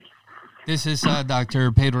This is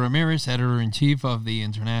Dr. Pedro Ramirez, Editor-in-Chief of the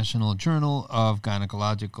International Journal of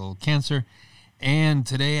Gynaecological Cancer. And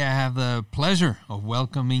today I have the pleasure of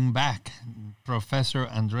welcoming back Professor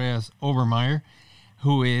Andreas Obermair,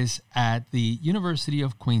 who is at the University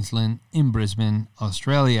of Queensland in Brisbane,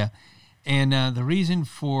 Australia. And the reason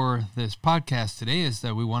for this podcast today is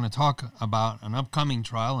that we want to talk about an upcoming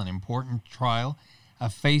trial, an important trial,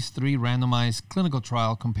 a phase 3 randomized clinical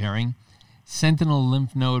trial comparing sentinel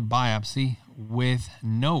lymph node biopsy with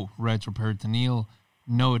no retroperitoneal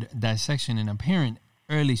node dissection in apparent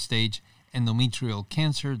early stage endometrial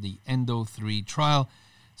cancer, the ENDO3 trial.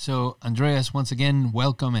 So, Andreas, once again,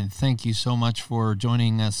 welcome and thank you so much for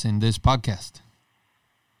joining us in this podcast.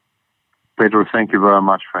 Pedro, thank you very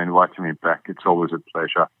much for inviting me back. It's always a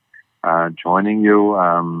pleasure joining you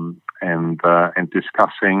and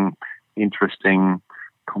discussing interesting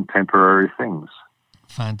contemporary things.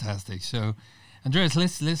 Fantastic. So, Andreas,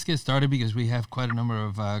 let's get started because we have quite a number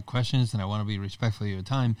of questions and I want to be respectful of your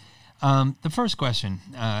time. The first question,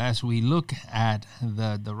 as we look at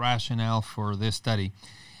the rationale for this study,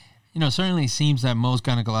 certainly seems that most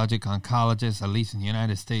gynecologic oncologists, at least in the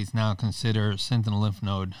United States, now consider sentinel lymph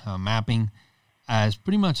node mapping as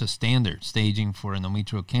pretty much a standard staging for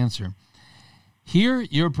endometrial cancer. Here,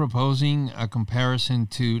 you're proposing a comparison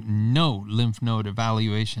to no lymph node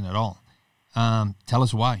evaluation at all. Tell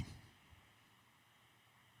us why.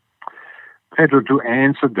 Pedro, to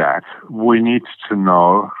answer that, we need to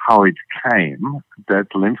know how it came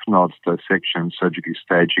that lymph node dissection surgical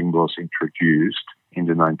staging was introduced in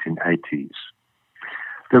the 1980s.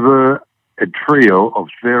 There were a trio of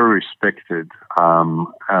very respected and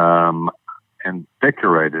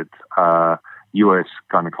decorated U.S.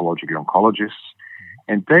 gynecological oncologists,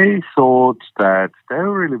 and they thought that they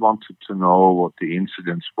really wanted to know what the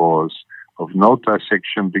incidence was of node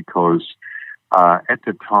dissection because at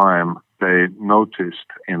the time they noticed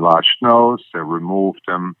enlarged nodes, they removed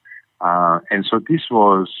them, and so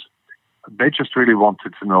they just really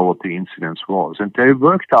wanted to know what the incidence was. And they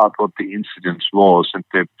worked out what the incidence was and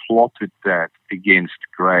they plotted that against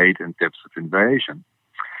grade and depth of invasion.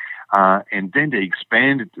 And then they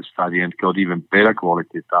expanded the study and got even better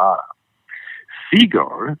quality data.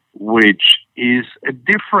 FIGO, which is a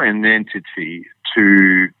different entity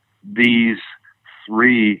to these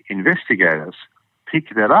three investigators,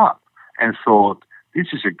 picked that up and thought,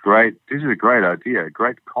 this is a great idea, a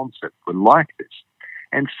great concept. We like this.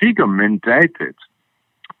 And FIGO mandated,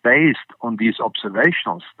 based on these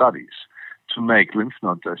observational studies, to make lymph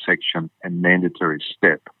node dissection a mandatory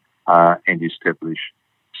step and establish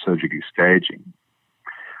surgical staging.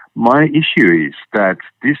 My issue is that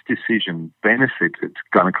this decision benefited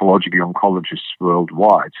gynecological oncologists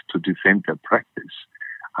worldwide to defend their practice.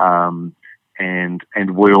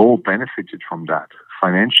 And we all benefited from that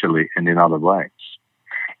financially and in other ways.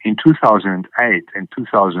 In 2008 and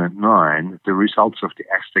 2009, the results of the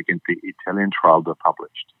Aztec and the Italian trial were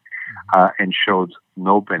published and showed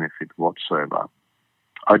no benefit whatsoever.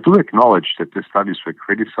 I do acknowledge that the studies were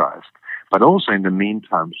criticized, but also in the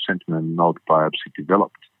meantime, sentinel node biopsy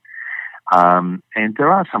developed. And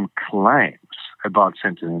there are some claims about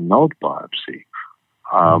sentinel node biopsy.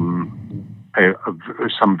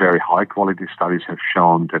 Some very high-quality studies have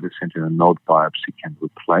shown that a sentinel node biopsy can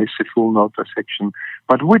replace a full node dissection,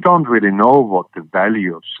 but we don't really know what the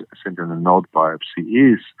value of sentinel node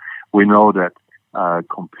biopsy is. We know that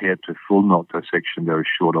compared to full node dissection, there are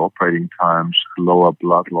short operating times, lower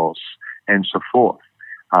blood loss, and so forth.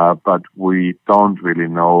 But we don't really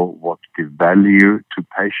know what the value to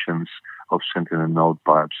patients of sentinel node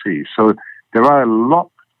biopsy is. So there are a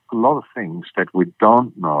lot of things that we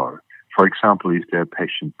don't know. For example, is there a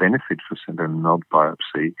patient benefit for sentinel node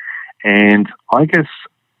biopsy? And I guess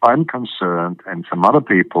I'm concerned, and some other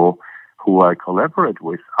people who I collaborate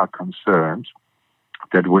with are concerned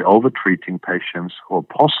that we're over-treating patients or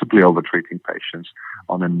possibly over-treating patients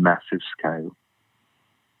on a massive scale.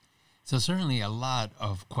 So certainly a lot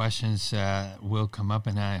of questions will come up,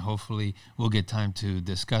 and I hopefully will get time to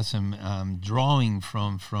discuss them, drawing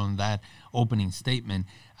from that opening statement.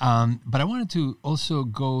 But I wanted to also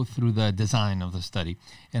go through the design of the study.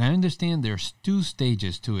 And I understand there's 2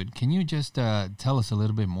 stages to it. Can you just tell us a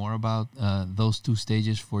little bit more about those 2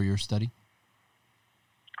 stages for your study?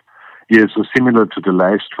 Yeah, so similar to the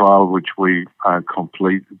last trial, which we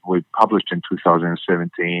published in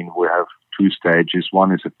 2017, we have 2 stages.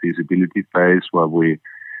 One is a feasibility phase where we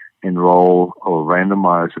enroll or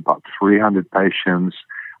randomize about 300 patients.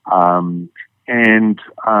 And in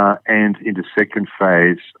the second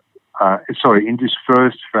phase, in this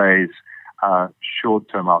first phase,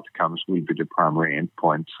 short-term outcomes will be the primary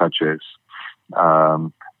endpoint, such as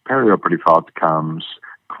perioperative outcomes,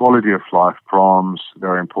 quality of life problems,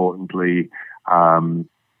 very importantly,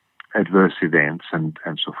 adverse events, and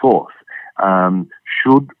so forth.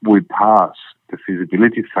 Should we pass the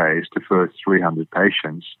feasibility phase, the first 300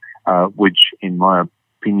 patients, which in my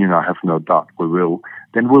opinion, I have no doubt we will,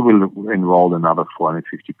 then we will enroll another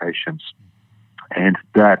 450 patients. And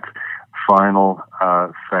that final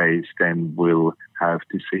phase then will have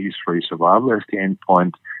disease-free survival as the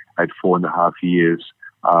endpoint at 4.5 years,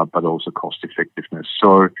 but also cost effectiveness.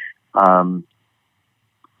 So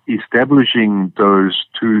establishing those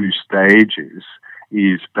two stages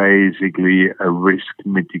is basically a risk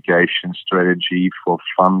mitigation strategy for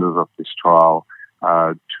funders of this trial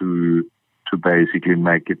to basically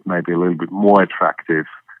make it maybe a little bit more attractive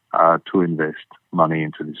to invest money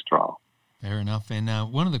into this trial. Fair enough. And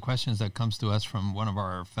one of the questions that comes to us from one of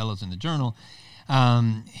our fellows in the journal,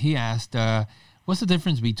 he asked, what's the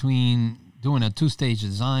difference between doing a two-stage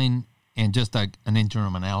design and just like an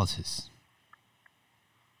interim analysis?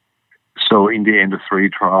 So in the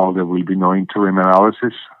ENDO3 trial, there will be no interim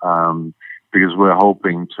analysis because we're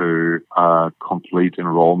hoping to complete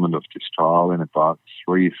enrollment of this trial in about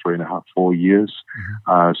 3.5, 4 years.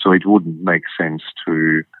 Mm-hmm. So it wouldn't make sense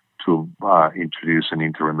to introduce an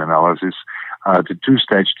interim analysis. The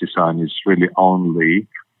two-stage design is really only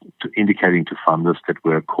indicating to funders that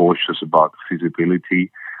we're cautious about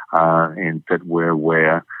feasibility and that we're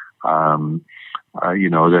aware,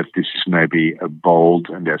 that this is maybe a bold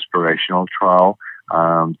and aspirational trial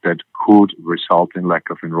that could result in lack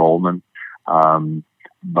of enrollment.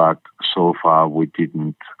 But so far, we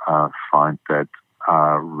didn't find that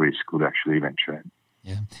risk would actually eventuate.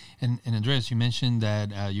 Yeah. And Andreas, you mentioned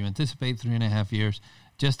that you anticipate 3.5 years.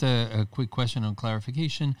 Just a quick question on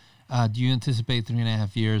clarification. Do you anticipate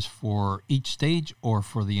 3.5 years for each stage or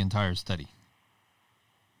for the entire study?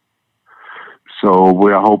 So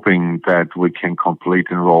we're hoping that we can complete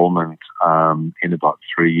enrollment in about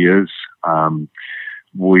 3 years.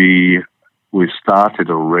 We started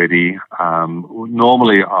already.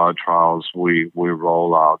 Normally, our trials we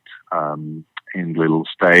roll out in little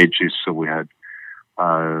stages. So we had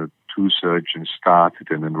 2 surgeons started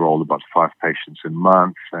and enrolled about 5 patients a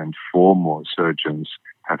month, and 4 more surgeons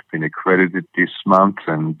have been accredited this month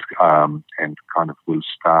and kind of will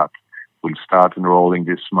start enrolling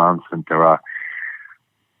this month. And there are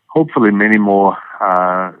hopefully many more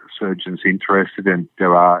surgeons interested, and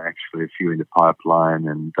there are actually a few in the pipeline.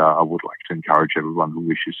 And I would like to encourage everyone who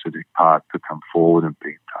wishes to take part to come forward and be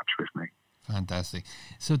in touch with me. Fantastic.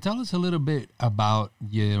 So tell us a little bit about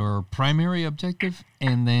your primary objective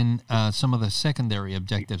and then some of the secondary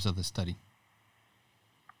objectives of the study.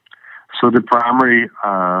 So the primary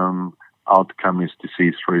outcome is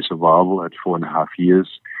disease-free survival at 4.5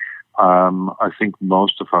 years. I think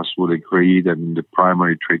most of us would agree that in the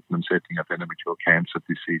primary treatment setting of endometrial cancer,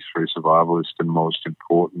 disease-free survival is the most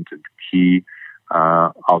important and key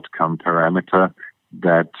outcome parameter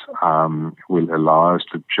that will allow us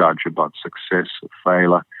to judge about success or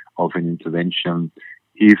failure of an intervention.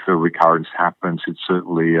 If a recurrence happens, it's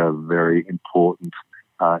certainly a very important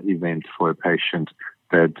event for a patient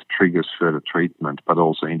that triggers further treatment, but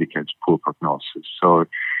also indicates poor prognosis. So,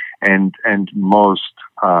 and most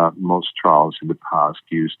trials in the past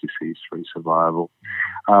use disease-free survival.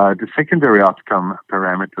 The secondary outcome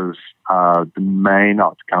parameters, the main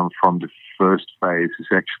outcome from the first phase is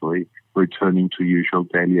actually returning to usual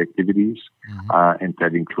daily activities, and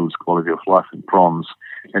that includes quality of life and PROMs.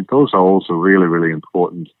 And those are also really, really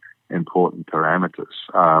important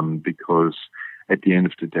parameters because at the end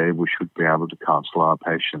of the day, we should be able to counsel our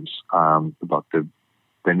patients about the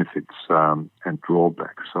benefits and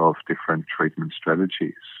drawbacks of different treatment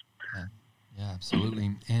strategies. Yeah,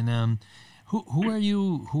 absolutely. And who are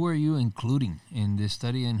you including in this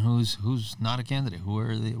study, and who's not a candidate?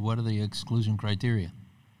 What are the exclusion criteria?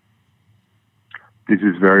 This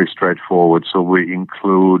is very straightforward. So we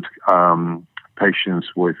include patients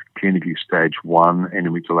with clinically stage 1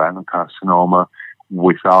 endometrial adenocarcinoma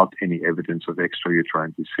without any evidence of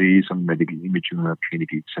extrauterine disease on medical imaging or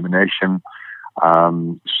clinical examination.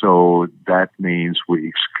 So that means we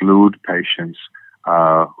exclude patients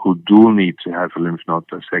who do need to have a lymph node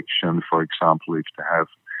dissection. For example, if they have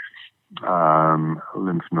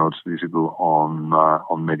lymph nodes visible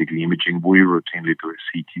on medical imaging, we routinely do a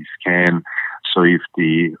CT scan. So if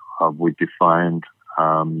we defined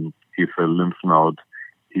if a lymph node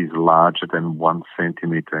is larger than 1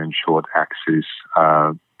 centimeter in short axis,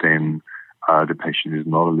 then the patient is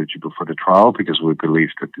not eligible for the trial because we believe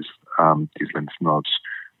that these lymph nodes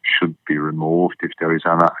should be removed. If there is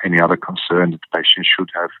any other concern that the patient should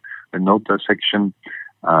have a node dissection,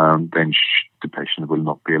 then the patient will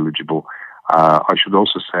not be eligible. I should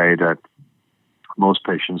also say that most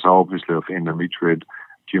patients are obviously of endometrial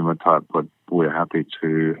tumor type, but we're happy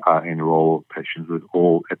to enroll patients with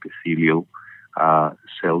all epithelial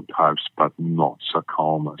cell types, but not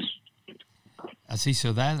sarcomas. I see.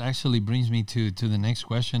 So that actually brings me to the next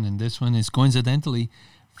question, and this one is coincidentally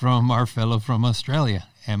from our fellow from Australia,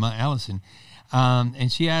 Emma Allison.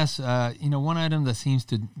 And she asks, one item that seems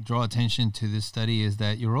to draw attention to this study is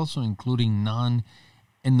that you're also including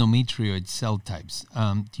non-endometrioid cell types.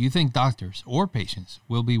 Do you think doctors or patients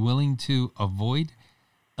will be willing to avoid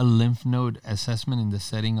a lymph node assessment in the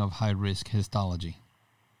setting of high-risk histology?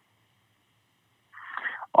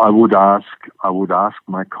 I would ask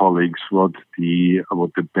my colleagues what the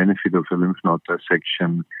benefit of a lymph node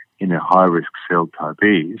dissection in a high-risk cell type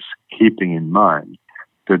is, keeping in mind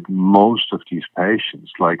that most of these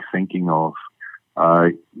patients, like thinking of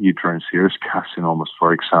uterine serous carcinomas,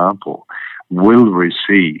 for example, will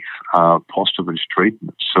receive post-operative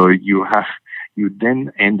treatment. So you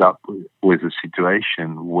then end up with a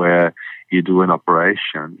situation where you do an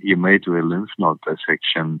operation, you may do a lymph node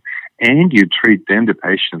dissection, and you treat then the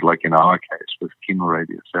patient, like in our case, with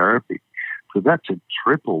chemoradiotherapy. So that's a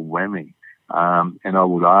triple whammy. And I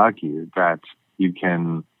would argue that you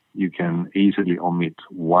can easily omit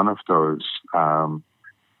one of those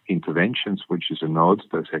interventions, which is a node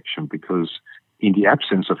dissection, because in the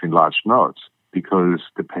absence of enlarged nodes, because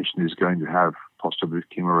the patient is going to have post-operative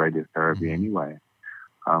chemoradiotherapy anyway.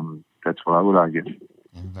 That's what I would argue.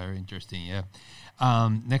 Very interesting, yeah.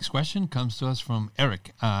 Next question comes to us from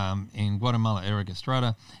Eric in Guatemala, Eric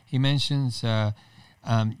Estrada. He mentions you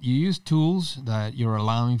use tools that you're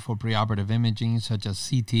allowing for preoperative imaging, such as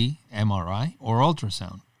CT, MRI, or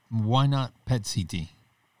ultrasound. Why not PET-CT?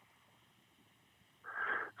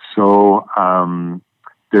 So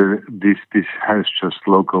this has just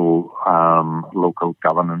local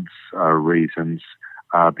governance reasons.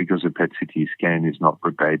 Because a PET-CT scan is not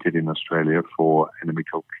probated in Australia for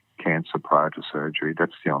endometrial cancer prior to surgery.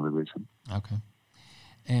 That's the only reason. Okay.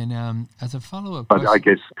 And as a follow-up but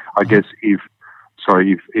question... I guess if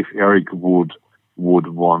Eric would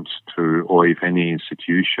want to, or if any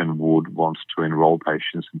institution would want to enroll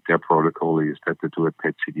patients, and their protocol is that they do a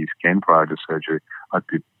PET-CT scan prior to surgery, I'd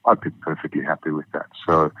be perfectly happy with that.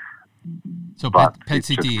 So PET-CT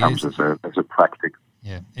it just comes as a practical.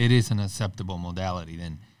 Yeah, it is an acceptable modality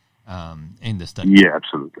then in the study. Yeah,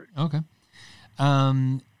 absolutely. Okay.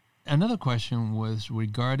 Another question was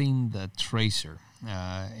regarding the tracer.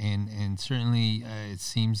 And certainly it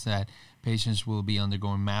seems that patients will be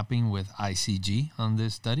undergoing mapping with ICG on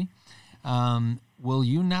this study. Will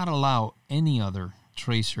you not allow any other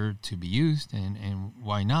tracer to be used, and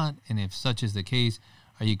why not? And if such is the case,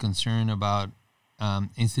 are you concerned about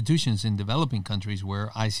institutions in developing countries where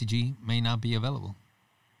ICG may not be available?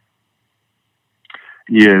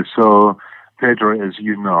 Yeah, so Pedro, as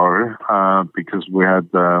you know, because we had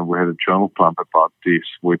a journal club about this,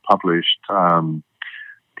 we published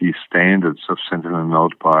the standards of sentinel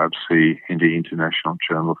node biopsy in the International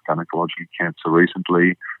Journal of Gynaecological Cancer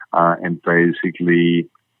recently, and basically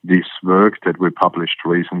this work that we published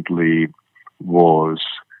recently was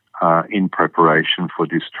in preparation for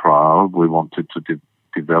this trial. We wanted to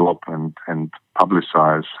develop and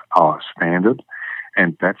publicize our standard.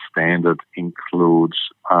 And that standard includes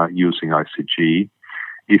using ICG.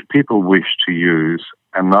 If people wish to use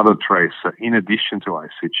another tracer in addition to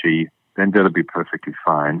ICG, then that'll be perfectly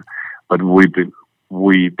fine. But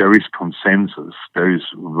there is consensus, there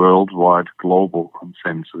is worldwide global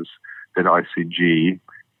consensus that ICG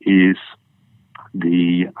is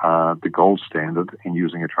the gold standard in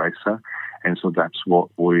using a tracer, and so that's what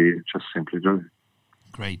we just simply do.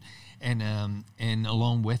 Great. And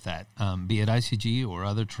along with that, be it ICG or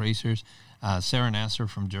other tracers, Sarah Nasser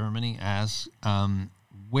from Germany asks,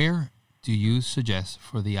 where do you suggest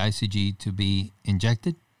for the ICG to be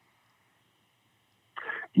injected?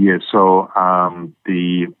 Yeah, so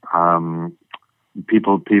the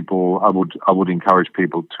people, I would encourage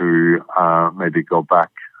people to maybe go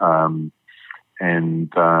back and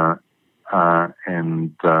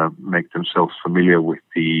make themselves familiar with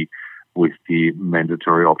the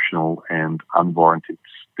mandatory, optional, and unwarranted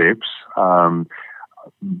steps.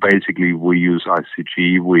 Basically, we use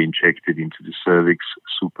ICG. We inject it into the cervix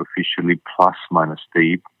superficially, plus minus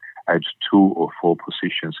deep, at 2 or 4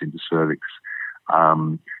 positions in the cervix.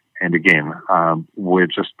 And again, we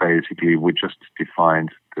just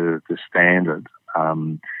defined the standard,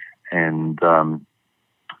 and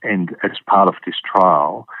as part of this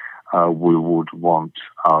trial, we would want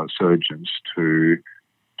our surgeons to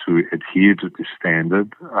adhere to the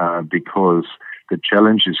standard, because The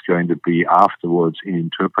challenge is going to be afterwards in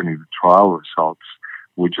interpreting the trial results.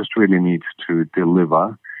 We just really need to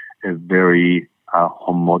deliver a very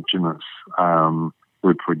homogeneous,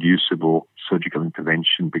 reproducible surgical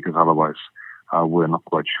intervention, because otherwise we're not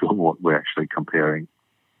quite sure what we're actually comparing.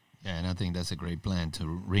 Yeah, and I think that's a great plan to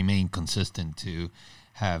remain consistent, to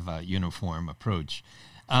have a uniform approach.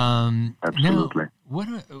 Absolutely.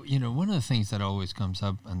 Now, one of the things that always comes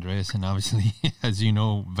up, Andreas, and obviously, as you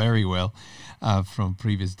know very well from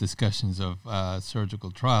previous discussions of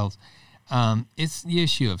surgical trials, it's the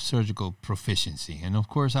issue of surgical proficiency. And of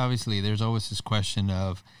course, obviously, there's always this question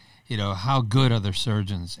of, how good are the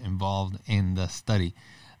surgeons involved in the study?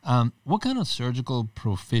 What kind of surgical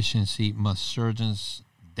proficiency must surgeons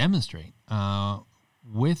demonstrate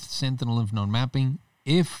with sentinel lymph node mapping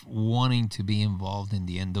if wanting to be involved in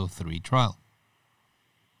the ENDO3 trial?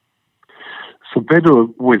 So,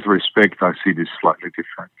 Pedro, with respect, I see this slightly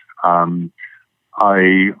different.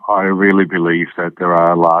 I really believe that there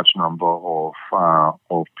are a large number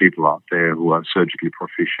of people out there who are surgically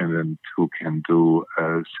proficient and who can do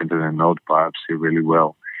a sentinel node biopsy really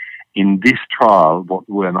well. In this trial, what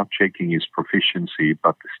we're not checking is proficiency,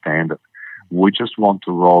 but the standard. We just want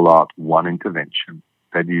to roll out one intervention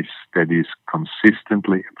that is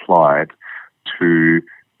consistently applied to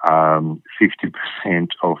 50%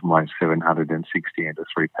 of my 760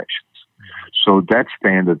 ENDO3 patients. So that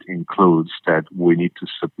standard includes that we need to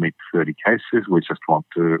submit 30 cases. We just want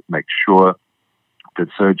to make sure that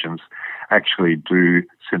surgeons actually do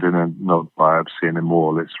sentinel node biopsy on a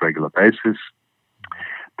more or less regular basis.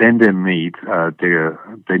 Then they need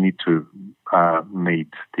to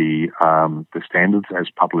meet the standards as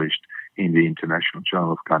published in the International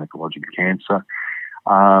Journal of Gynaecological Cancer.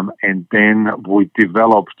 And then we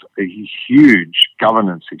developed a huge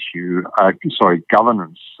governance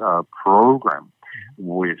program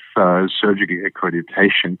with surgical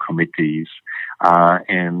accreditation committees.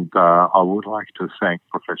 And I would like to thank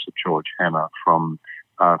Professor George Hanna from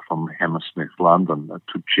Hammersmith, London,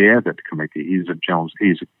 to chair that committee. He's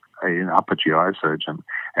an upper GI surgeon,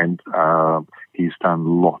 and he's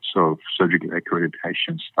done lots of surgical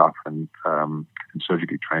accreditation stuff and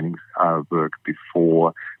surgical training work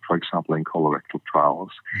before, for example, in colorectal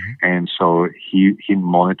trials. Mm-hmm. And so he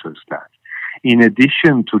monitors that. In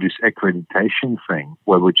addition to this accreditation thing,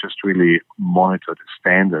 where we just really monitor the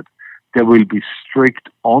standard, there will be strict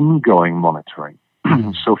ongoing monitoring.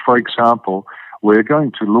 So, for example, we're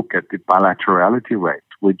going to look at the bilaterality rate,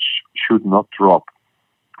 which should not drop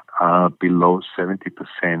below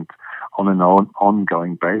 70% on an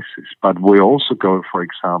ongoing basis. But we also go, for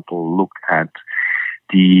example, look at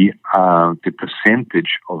the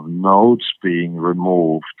percentage of nodes being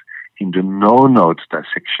removed in the no-node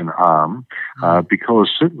dissection arm, because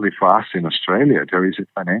certainly for us in Australia, there is a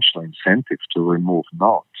financial incentive to remove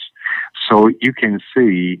nodes. So you can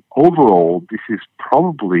see, overall, this is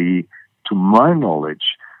probably, to my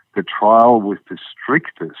knowledge, the trial with the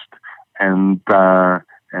strictest and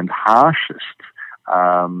harshest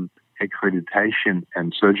accreditation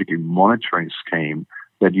and surgical monitoring scheme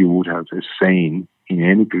that you would have seen in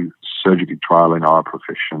any surgical trial in our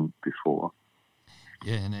profession before.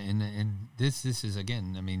 Yeah, and this is,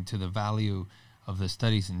 again, I mean, to the value of the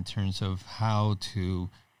studies in terms of how to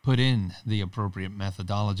put in the appropriate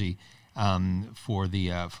methodology for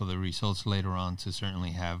the results later on to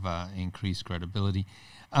certainly have increased credibility.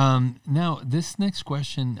 Now, this next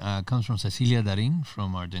question comes from Cecilia Darin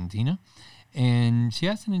from Argentina, and she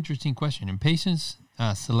asked an interesting question. In patients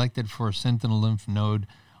selected for sentinel lymph node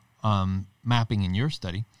mapping in your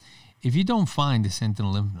study, if you don't find the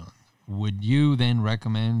sentinel lymph node, would you then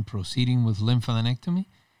recommend proceeding with lymphadenectomy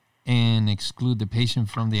and exclude the patient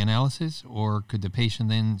from the analysis, or could the patient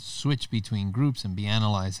then switch between groups and be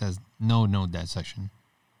analyzed as no node dissection?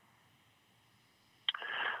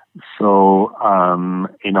 So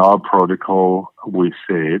in our protocol, we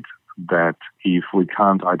said that if we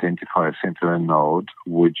can't identify a sentinel node,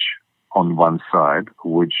 which on one side,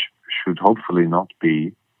 which should hopefully not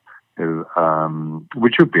be,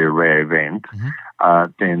 which would be a rare event,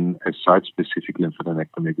 then a site-specific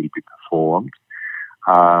lymphadenectomy will be performed.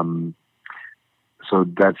 So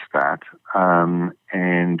that's that.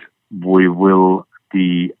 And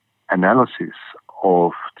the analysis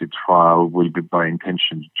of the trial will be by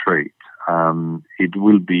intention to treat. It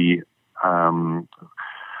will be,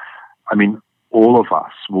 all of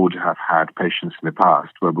us would have had patients in the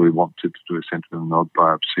past where we wanted to do a sentinel node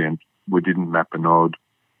biopsy and we didn't map a node,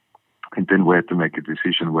 and then we had to make a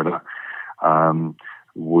decision whether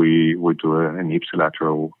we would do an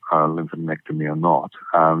ipsilateral lymphadenectomy or not.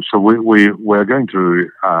 So we're going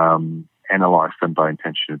to analyze them by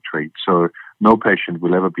intention to treat. So no patient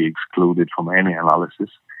will ever be excluded from any analysis.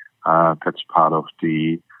 That's part of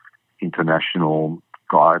the international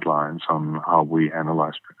guidelines on how we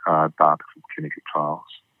analyze data from clinical trials.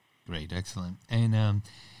 Great, excellent.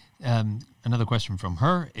 And another question from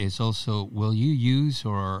her is also, will you use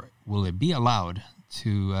or will it be allowed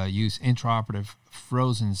to use intraoperative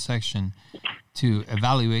frozen section to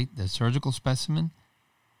evaluate the surgical specimen?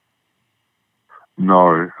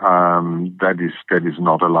 No, that is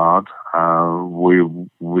not allowed. We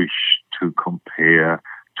wish to compare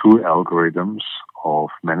two algorithms of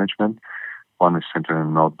management. One is sentinel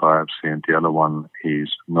node biopsy and the other one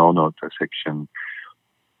is no-node dissection,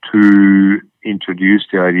 to introduce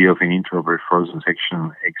the idea of an intraoperative frozen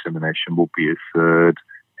section examination would be a third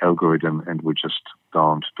algorithm, and we just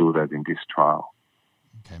don't do that in this trial.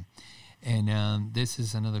 Okay. And this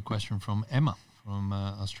is another question from Emma from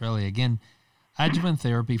Australia. Again, adjuvant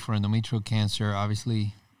therapy for endometrial cancer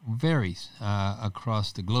obviously varies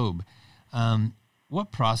across the globe.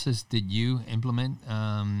 What process did you implement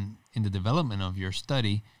in the development of your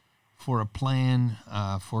study for a plan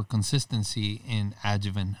for consistency in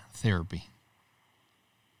adjuvant therapy?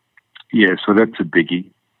 Yeah, so that's a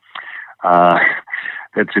biggie.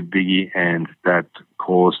 And that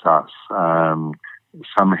caused us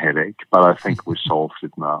some headache, but I think we solved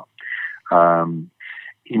it now.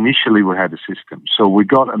 Initially, we had a system. So we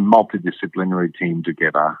got a multidisciplinary team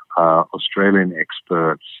together, Australian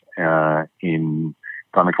experts in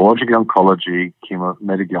gynaecological oncology,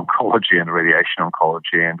 medical oncology, and radiation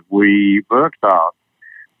oncology. And we worked out,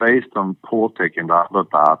 based on PORTEC and other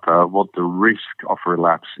data, what the risk of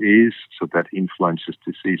relapse is, so that influences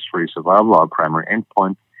disease-free survival, our primary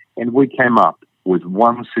endpoint. And we came up with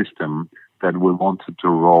one system that we wanted to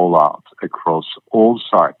roll out across all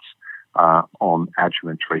sites on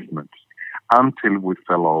adjuvant treatment until we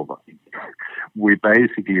fell over. We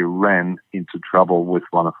basically ran into trouble with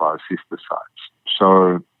one of our sister sites.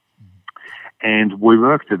 And we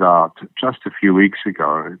worked it out just a few weeks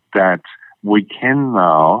ago that we can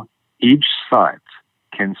now, each site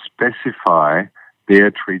can specify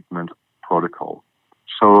their treatment protocol.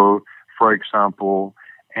 So, for example,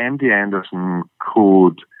 MD Anderson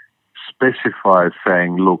could specify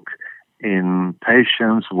saying, look, in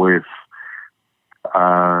patients with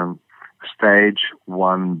stage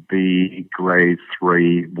 1B, grade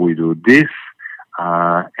 3, we do this.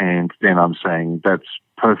 And then I'm saying that's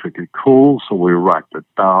perfectly cool. So we write that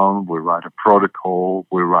down. We write a protocol.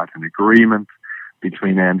 We write an agreement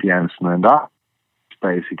between MD Anderson and us. It's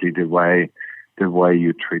basically the way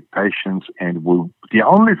you treat patients. And the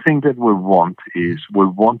only thing that we want is we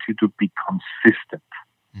want you to be consistent,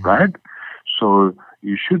 right? So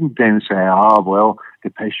you shouldn't then say, well,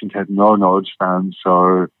 the patient had no nodes done,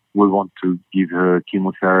 so we want to give her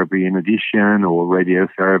chemotherapy in addition or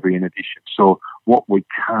radiotherapy in addition. So what we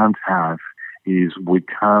can't have is we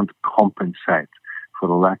can't compensate for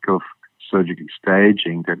the lack of surgical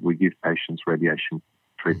staging that we give patients radiation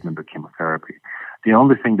treatment or chemotherapy. The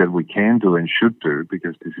only thing that we can do and should do,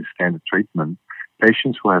 because this is standard treatment,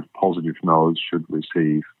 patients who have positive nodes should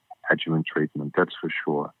receive adjuvant treatment, that's for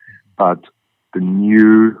sure. But the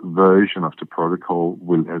new version of the protocol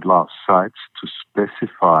will allow sites to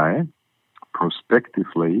specify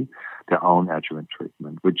prospectively their own adjuvant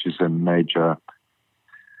treatment, which is a major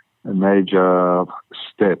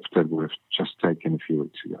step that we've just taken a few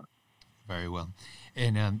weeks ago. Very well.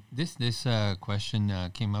 And this question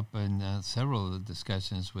came up in several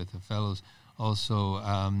discussions with the fellows. Also,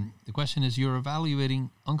 the question is, you're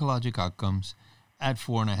evaluating oncologic outcomes at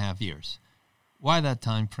 4.5 years. Why that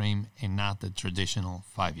time frame and not the traditional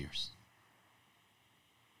 5 years?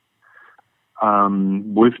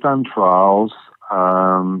 We've done trials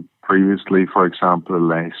previously, for example, a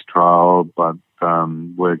LACE trial, but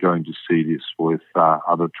we're going to see this with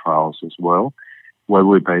other trials as well, where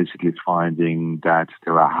we're basically finding that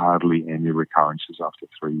there are hardly any recurrences after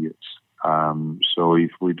 3 years. So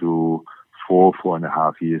if we do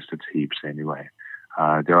 4.5 years, that's heaps anyway.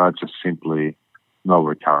 There are just simply no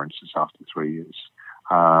recurrences after 3 years.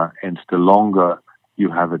 And the longer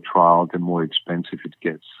you have a trial, the more expensive it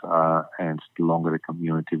gets, and the longer the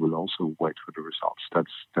community will also wait for the results.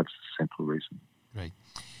 That's the central reason. Right.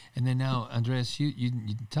 And then now, Andreas, you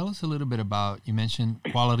tell us a little bit about, you mentioned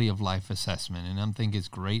quality of life assessment, and I think it's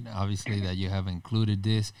great, obviously, that you have included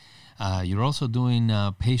this. You're also doing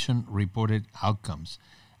patient-reported outcomes.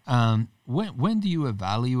 When do you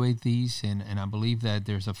evaluate these? And I believe that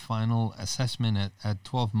there's a final assessment at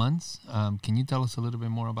 12 months. Can you tell us a little bit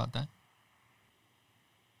more about that?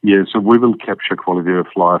 Yeah, so we will capture quality of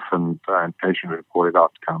life and patient-reported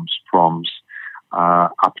outcomes from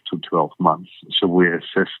up to 12 months. So we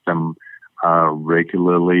assess them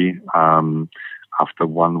regularly, after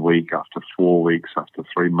 1 week, after 4 weeks, after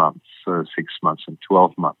 3 months, 6 months, and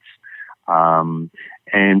 12 months.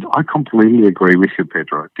 And I completely agree with you,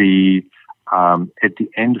 Pedro. At the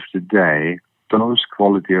end of the day, those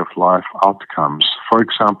quality of life outcomes, for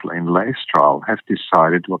example, in LACE trial, have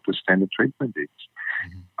decided what the standard treatment is.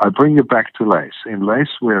 Mm-hmm. I bring you back to LACE. In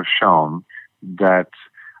LACE, we have shown that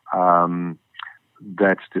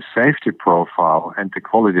that the safety profile and the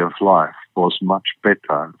quality of life was much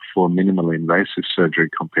better for minimally invasive surgery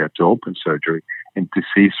compared to open surgery, and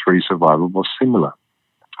disease-free survival was similar.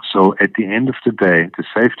 So at the end of the day, the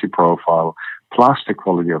safety profile plus the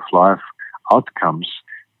quality of life outcomes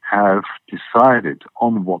have decided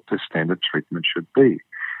on what the standard treatment should be.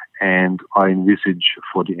 And I envisage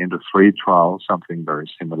for the ENDO3 trial something very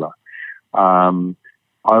similar.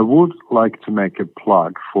 I would like to make a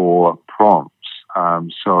plug for PROMs.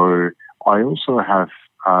 So I also have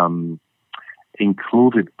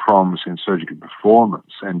included PROMs in surgical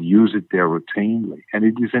performance and use it there routinely. And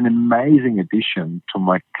it is an amazing addition to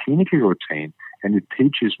my clinical routine, and it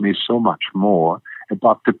teaches me so much more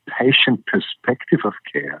about the patient perspective of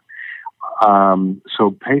care.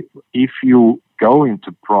 So if you go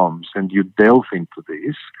into PROMs and you delve into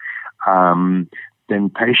this, then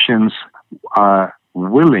patients are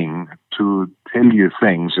willing to tell you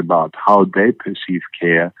things about how they perceive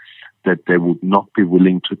care that they would not be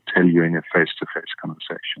willing to tell you in a face-to-face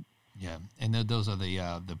conversation. Yeah, and those are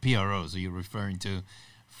the PROs you're referring to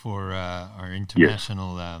for our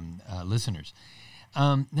international listeners.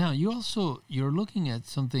 Now, you're looking at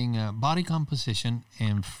something, body composition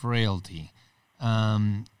and frailty.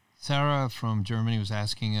 Sarah from Germany was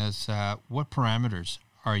asking us, what parameters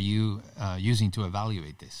are you using to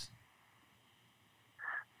evaluate this?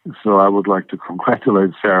 So I would like to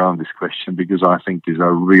congratulate Sarah on this question, because I think these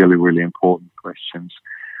are really, really important questions.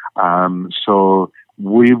 So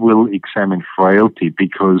we will examine frailty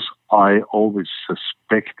because I always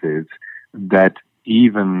suspected that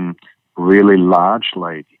even really large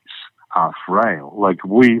ladies are frail. Like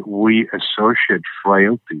we associate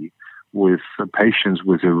frailty with patients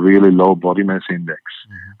with a really low body mass index.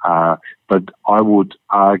 Mm-hmm. But I would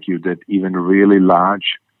argue that even really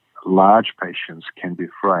large patients can be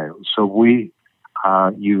frail. So we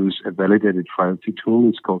use a validated frailty tool.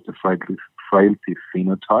 It's called the frailty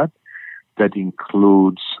phenotype, that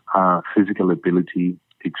includes physical ability,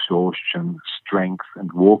 exhaustion, strength,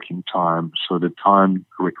 and walking time. So the time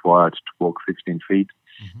required to walk 15 feet.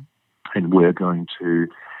 Mm-hmm. And we're going to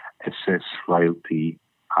assess frailty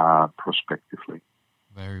prospectively.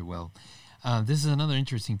 Very well. This is another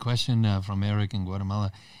interesting question from Eric in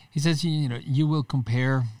Guatemala. He says, you will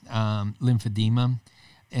compare lymphedema,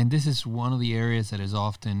 and this is one of the areas that is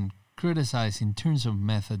often criticized in terms of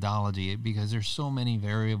methodology, because there's so many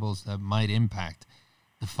variables that might impact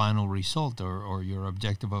the final result or your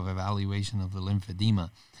objective of evaluation of the lymphedema.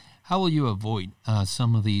 How will you avoid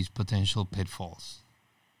some of these potential pitfalls?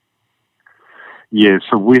 Yeah,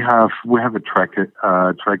 so we have a track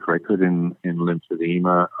record in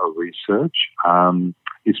lymphedema research,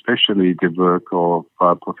 especially the work of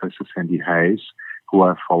Professor Sandy Hayes, who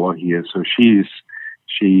I follow here. So she's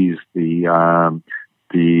the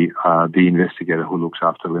investigator who looks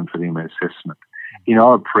after lymphedema assessment. In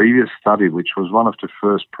our previous study, which was one of the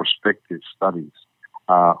first prospective studies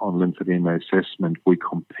on lymphedema assessment, we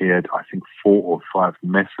compared, I think, 4 or 5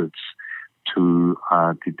 methods to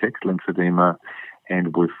detect lymphedema,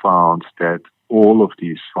 and we found that all of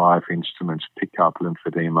these 5 instruments pick up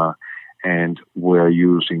lymphedema, and we're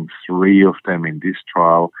using 3 of them in this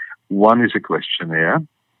trial. One is a questionnaire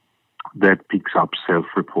that picks up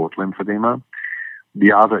self-report lymphedema.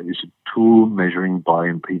 The other is a tool measuring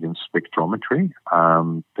bioimpedance spectrometry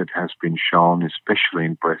that has been shown, especially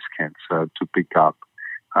in breast cancer, to pick up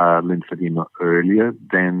lymphedema earlier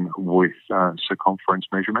than with circumference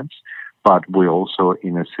measurements. But we also,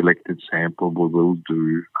 in a selected sample, we will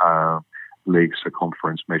do leg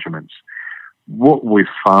circumference measurements. What we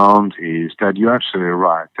found is that you're absolutely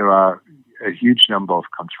right. There are a huge number of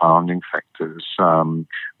confounding factors.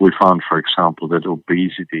 We found, for example, that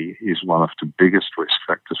obesity is one of the biggest risk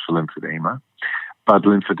factors for lymphedema, but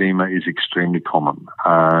lymphedema is extremely common,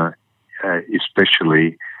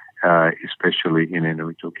 especially in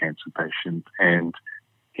endometrial cancer patients. And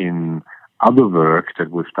in other work that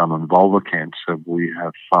we've done on vulvar cancer, we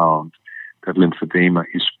have found that lymphedema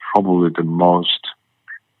is probably the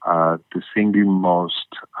single most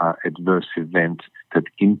adverse event that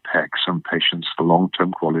impacts on patients'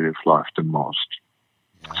 long-term quality of life the most.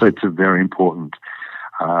 Yeah. So it's a very important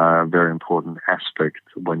aspect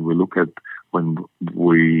when we look at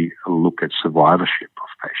survivorship of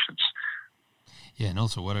patients. Yeah, and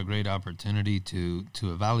also what a great opportunity to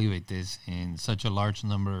evaluate this in such a large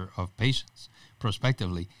number of patients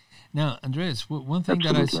prospectively. Now, Andreas, one thing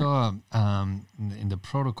Absolutely. that I saw in the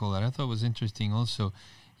protocol that I thought was interesting also,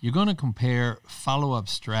 you're going to compare follow-up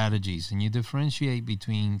strategies, and you differentiate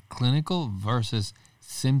between clinical versus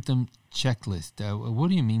symptom checklist. What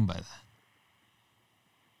do you mean by that?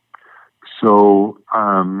 So,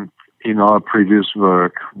 in our previous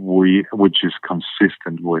work, which is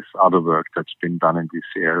consistent with other work that's been done in this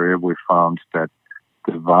area, we found that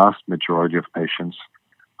the vast majority of patients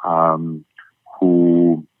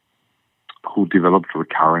who developed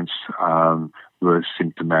recurrence were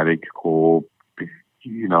symptomatic or,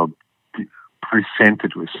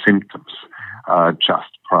 presented with symptoms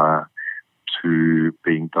just prior to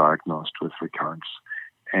being diagnosed with recurrence.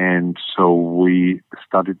 And so we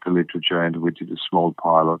studied the literature and we did a small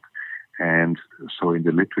pilot. And so in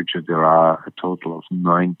the literature, there are a total of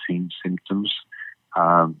 19 symptoms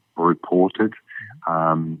reported.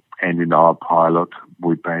 And in our pilot,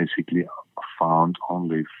 we basically found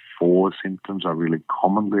only 4 symptoms are really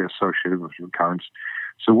commonly associated with recurrence.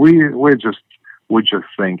 So we just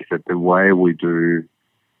think that the way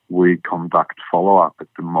we conduct follow-up at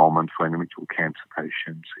the moment for endometrial cancer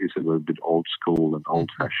patients is a little bit old school and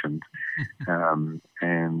old-fashioned.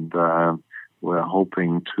 And we're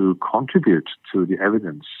hoping to contribute to the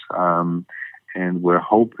evidence. And we're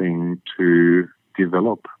hoping to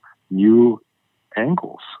develop new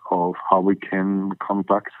angles of how we can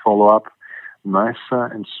conduct follow-up nicer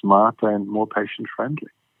and smarter and more patient-friendly.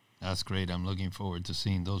 That's great. I'm looking forward to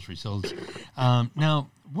seeing those results.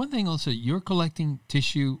 Now, one thing also, you're collecting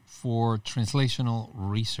tissue for translational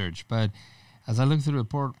research, but as I look through the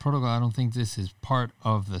protocol, I don't think this is part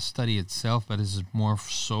of the study itself, but this is more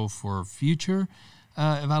so for future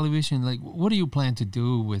evaluation. Like, what do you plan to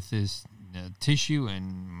do with this tissue,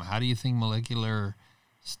 and how do you think molecular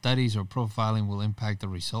studies or profiling will impact the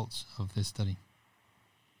results of this study?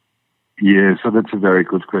 Yeah, so that's a very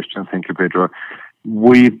good question. Thank you, Pedro.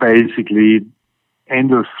 We basically,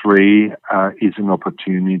 ENDO3 is an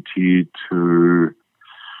opportunity to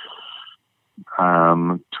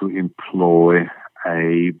employ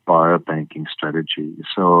a biobanking strategy.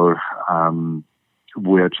 So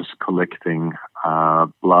we're just collecting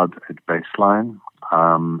blood at baseline,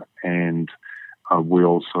 and we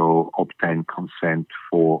also obtain consent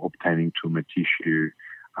for obtaining tumor tissue.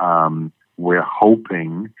 We're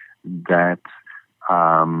hoping that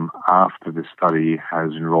after the study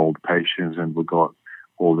has enrolled patients and we got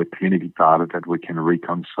all the clinical data, that we can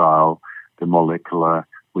reconcile the molecular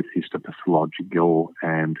with histopathological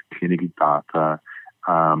and clinical data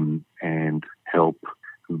and help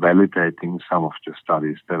validating some of the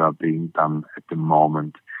studies that are being done at the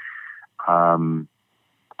moment.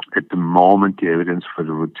 At the moment, the evidence for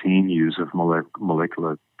the routine use of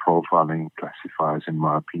molecular profiling classifiers, in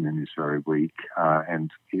my opinion, is very weak,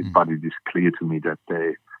 but it is clear to me that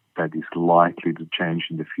that is likely to change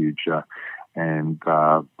in the future, and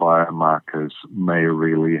biomarkers may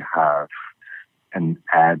really have an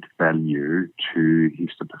add value to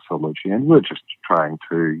histopathology, and we're just trying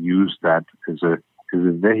to use that as a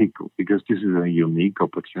vehicle, because this is a unique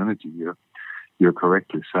opportunity. You're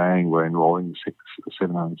correctly saying we're enrolling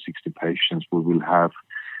 760 patients. We will have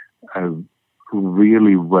a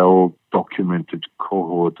really well-documented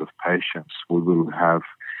cohort of patients. We will have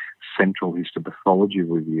central histopathology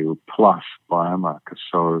review plus biomarkers.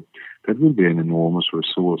 So that will be an enormous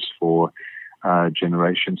resource for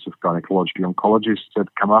generations of gynecological oncologists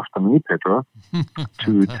that come after me, Pedro,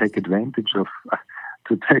 to take advantage of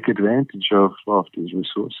these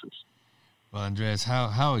resources. Well, Andreas,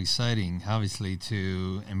 how exciting, obviously,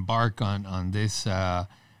 to embark on this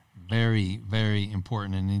very, very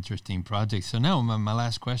important and interesting project. So now my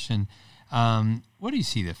last question, what do you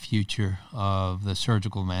see the future of the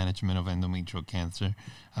surgical management of endometrial cancer?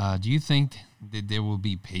 Do you think that there will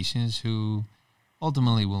be patients who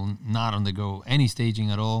ultimately will not undergo any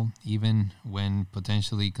staging at all, even when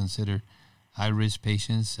potentially considered high-risk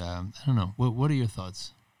patients? I don't know. What are your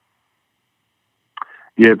thoughts?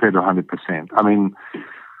 Yeah, Pedro, 100%. I mean,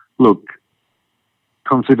 look,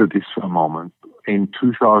 consider this for a moment. In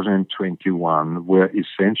 2021, we're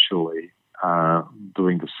essentially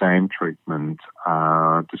doing the same treatment,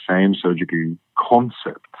 the same surgical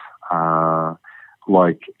concept,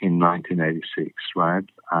 like in 1986, right?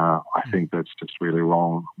 I think that's just really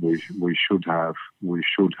wrong. We should have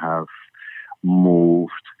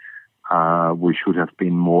moved. We should have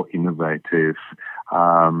been more innovative.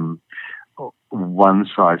 One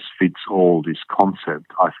size fits all, this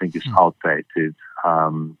concept, I think, is outdated.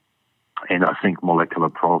 And I think molecular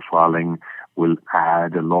profiling will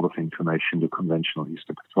add a lot of information to conventional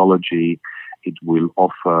histopathology. It will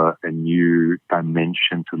offer a new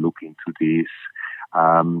dimension to look into this.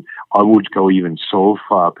 I would go even so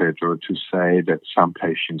far, Pedro, to say that some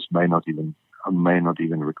patients may not even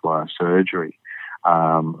require surgery.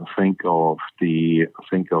 Think of the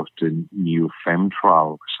new FEM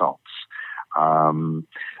trial results,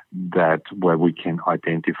 that where we can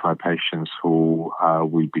identify patients who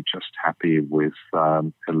will be just happy with a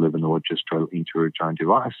levonorgestrel intrauterine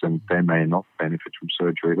device, and they may not benefit from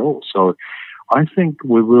surgery at all. So I think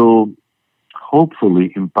we will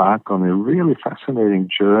hopefully embark on a really fascinating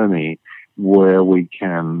journey where we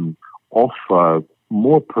can offer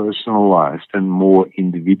more personalized and more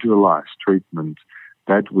individualized treatment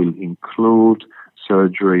that will include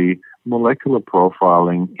surgery, molecular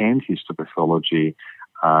profiling, and histopathology,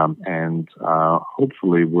 and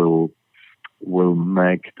hopefully will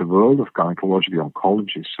make the world of gynecological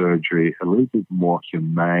oncology surgery a little bit more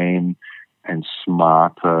humane and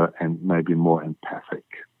smarter and maybe more empathic.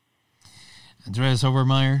 Andreas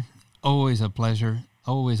Obermair, always a pleasure,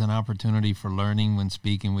 always an opportunity for learning when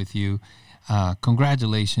speaking with you.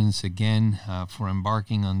 Congratulations again for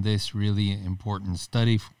embarking on this really important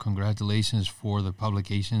study. Congratulations for the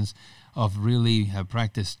publications of really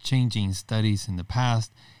practice-changing studies in the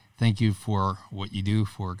past. Thank you for what you do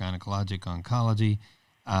for gynecologic oncology.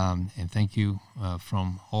 And thank you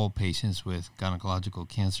from all patients with gynecological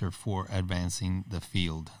cancer for advancing the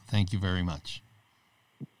field. Thank you very much.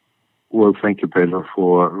 Well, thank you, Pedro,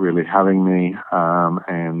 for really having me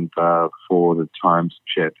and for the time to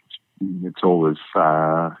chat. It's always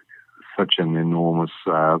such an enormous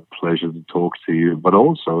pleasure to talk to you, but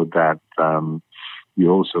also that you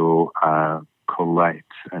also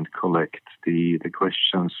collect the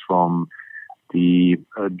questions from the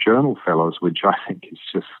journal fellows, which I think is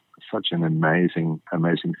just such an amazing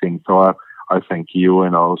thing. So I thank you,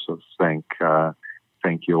 and I also thank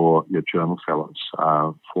your journal fellows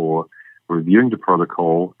for reviewing the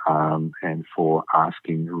protocol and for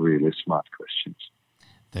asking really smart questions.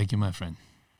 Thank you, my friend.